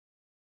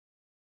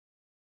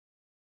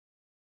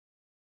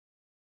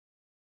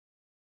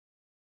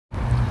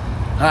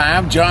Hi,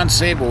 I'm John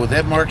Sable with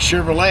Ed Marks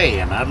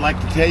Chevrolet, and I'd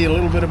like to tell you a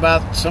little bit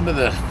about some of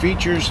the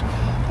features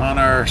on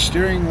our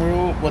steering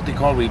wheel, what they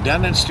call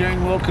redundant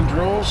steering wheel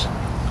controls.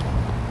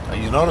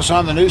 You notice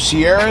on the new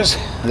Sierras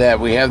that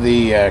we have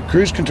the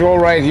cruise control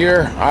right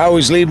here. I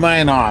always leave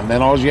mine on.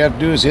 Then all you have to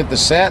do is hit the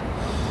set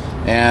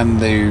and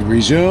the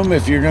resume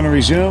if you're going to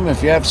resume,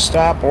 if you have to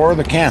stop, or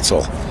the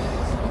cancel.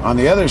 On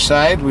the other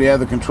side, we have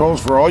the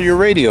controls for all your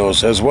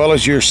radios as well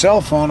as your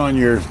cell phone on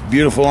your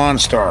beautiful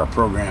OnStar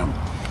program.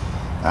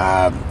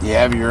 You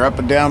have your up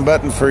and down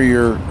button for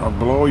your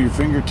below your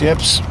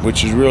fingertips,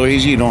 which is real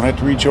easy. You don't have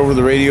to reach over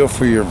the radio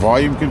for your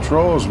volume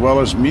control, as well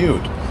as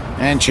mute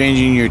and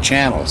changing your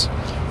channels.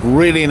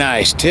 Really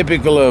nice,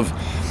 typical of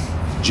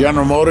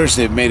General Motors.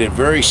 They've made it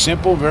very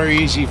simple, very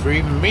easy for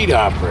even me to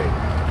operate.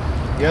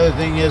 The other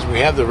thing is we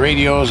have the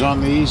radios on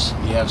these.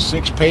 You have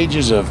 6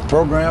 pages of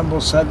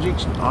programmable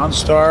subjects,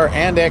 OnStar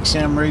and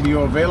XM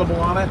radio available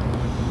on it.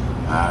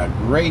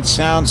 Great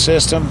sound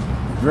system,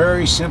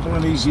 very simple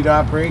and easy to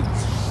operate.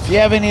 If you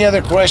have any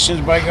other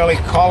questions, by golly,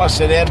 call us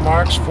at Ed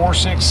Marks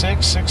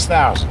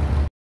 466-6000.